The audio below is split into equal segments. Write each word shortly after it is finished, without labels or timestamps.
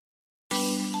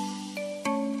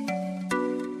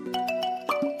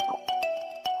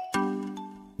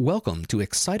Welcome to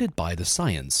Excited by the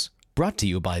Science, brought to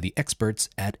you by the experts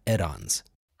at Edans.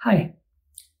 Hi,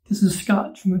 this is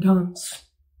Scott from Edans.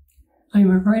 I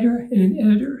am a writer and an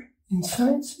editor in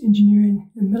science, engineering,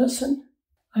 and medicine.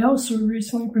 I also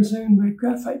recently presented my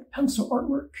graphite pencil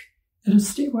artwork at a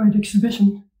statewide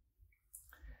exhibition.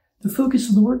 The focus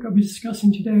of the work I'll be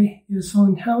discussing today is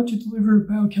on how to deliver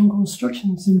biochemical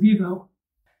instructions in vivo.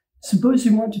 Suppose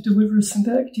you want to deliver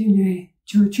synthetic DNA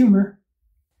to a tumor.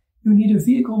 You'll need a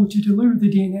vehicle to deliver the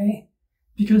DNA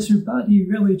because your body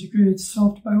rarely degrades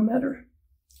soft biomatter.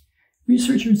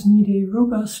 Researchers need a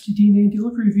robust DNA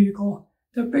delivery vehicle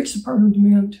that breaks apart on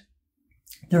demand.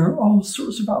 There are all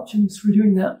sorts of options for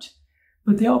doing that,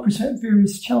 but they all present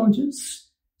various challenges,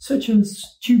 such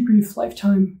as too brief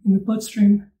lifetime in the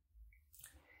bloodstream.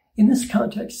 In this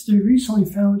context, I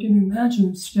recently found an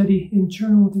imaginative study in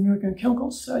Journal of the American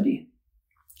Chemical Society.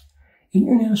 An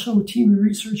international team of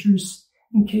researchers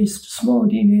encased small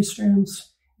DNA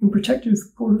strands in protective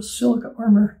porous silica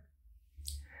armor.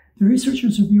 The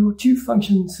researchers revealed two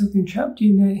functions of the entrapped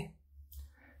DNA.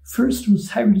 First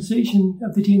was hybridization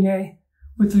of the DNA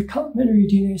with a complementary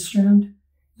DNA strand,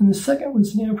 and the second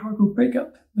was nanoparticle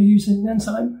breakup by using an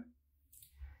enzyme.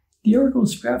 The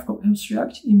article's graphical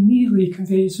abstract immediately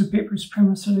conveys the paper's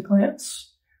premise at a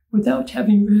glance, without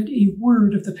having read a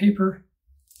word of the paper,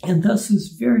 and thus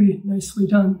is very nicely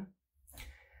done.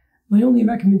 My only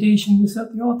recommendation was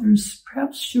that the authors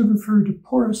perhaps should refer to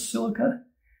porous silica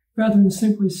rather than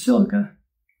simply silica,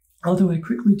 although I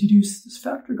quickly deduced this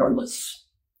fact regardless.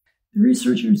 The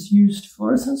researchers used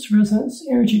fluorescence resonance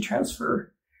energy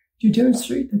transfer to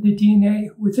demonstrate that the DNA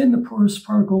within the porous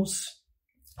particles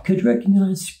could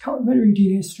recognize complementary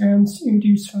DNA strands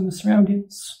introduced from the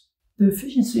surroundings. The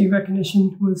efficiency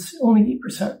recognition was only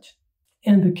 8%,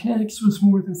 and the kinetics was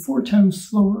more than 4 times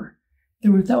slower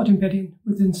than without embedding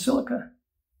within silica.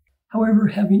 However,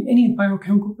 having any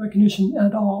biochemical recognition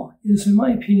at all is, in my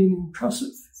opinion,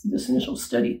 impressive for this initial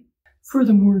study.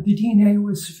 Furthermore, the DNA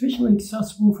was sufficiently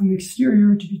accessible from the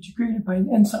exterior to be degraded by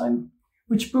an enzyme,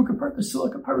 which broke apart the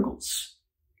silica particles.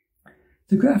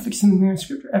 The graphics in the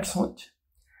manuscript are excellent.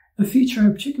 A feature I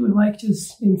particularly liked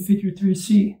is in Figure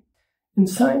 3C. In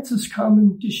science, it's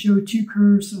common to show two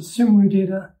curves of similar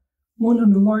data, one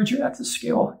on a larger axis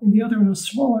scale and the other on a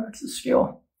smaller axis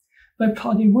scale, by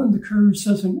plotting one of the curves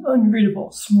as an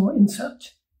unreadable small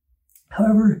inset.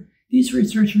 However, these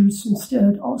researchers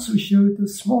instead also showed the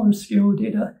smaller scale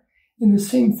data in the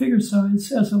same figure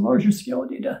size as the larger scale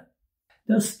data.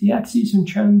 Thus, the axes and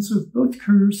trends of both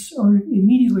curves are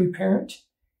immediately apparent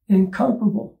and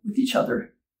comparable with each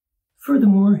other.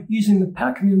 Furthermore, using the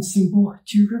Pac-Man symbol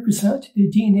to represent the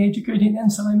DNA degrading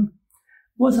enzyme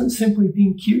wasn't simply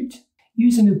being cute.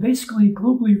 Using a basically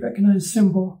globally recognized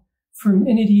symbol for an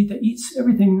entity that eats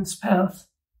everything in its path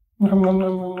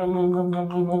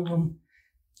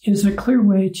is a clear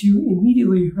way to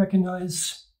immediately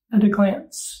recognize at a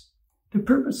glance the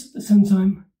purpose of this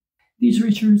enzyme. These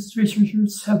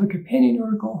researchers have a companion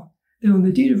article that on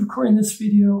the date of recording this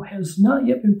video has not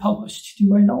yet been published to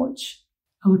my knowledge.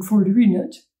 I look forward to reading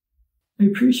it. I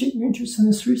appreciate your interest in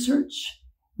this research,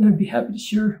 and I'd be happy to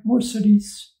share more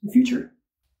studies in the future.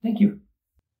 Thank you.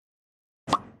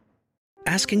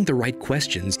 Asking the right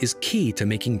questions is key to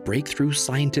making breakthrough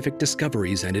scientific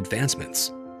discoveries and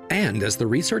advancements. And as the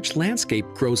research landscape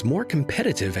grows more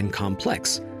competitive and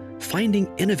complex, finding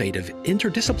innovative,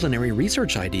 interdisciplinary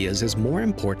research ideas is more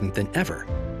important than ever.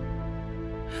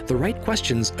 The right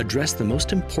questions address the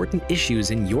most important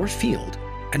issues in your field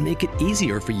and make it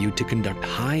easier for you to conduct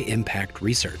high-impact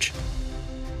research.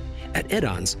 At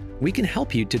Edans, we can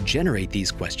help you to generate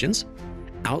these questions,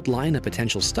 outline a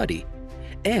potential study,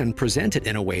 and present it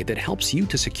in a way that helps you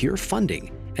to secure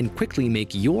funding and quickly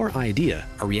make your idea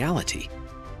a reality.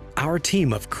 Our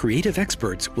team of creative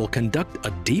experts will conduct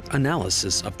a deep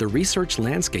analysis of the research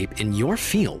landscape in your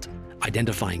field,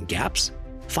 identifying gaps,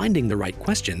 finding the right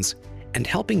questions, and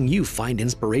helping you find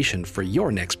inspiration for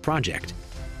your next project.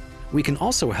 We can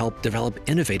also help develop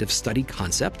innovative study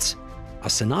concepts, a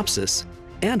synopsis,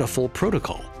 and a full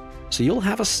protocol, so you'll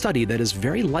have a study that is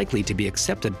very likely to be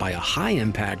accepted by a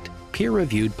high-impact,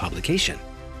 peer-reviewed publication.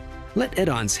 Let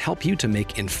Edans help you to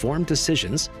make informed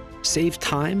decisions, save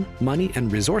time, money,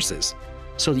 and resources,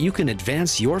 so that you can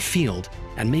advance your field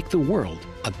and make the world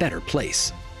a better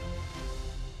place.